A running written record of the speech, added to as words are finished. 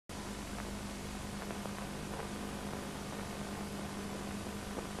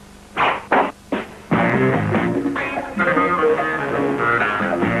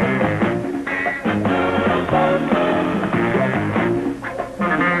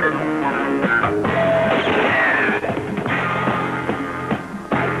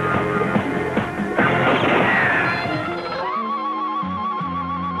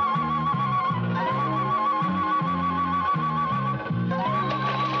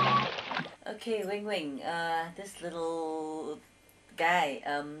Okay, Weng Weng, this little guy,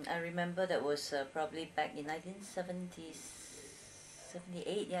 I remember that was probably back in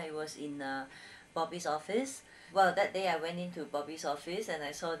 1978. Yeah, it was in Bobby's office. Well, that day I went into Bobby's office and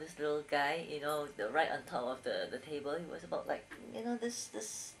I saw this little guy, right on top of the table. He was about like,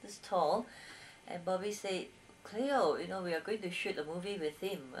 this tall. And Bobby said, Cleo, we are going to shoot a movie with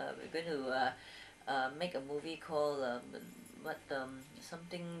him. We're going to make a movie called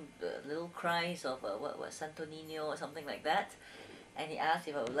something Little Cries of what Santo Nino or something like that. And he asked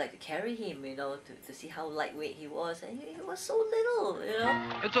if I would like to carry him, to see how lightweight he was, and he was so little.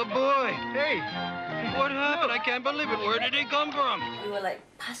 It's a boy. Hey, what happened? I can't believe it. Where did he come from? We were like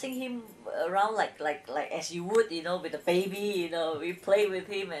passing him around like as you would, with a baby, we play with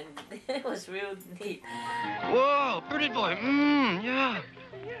him, and it was real neat. Whoa, pretty boy. Yeah.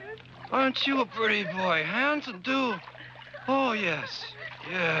 Aren't you a pretty boy? Handsome too. Oh, yes.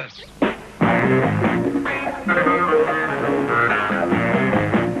 Yes.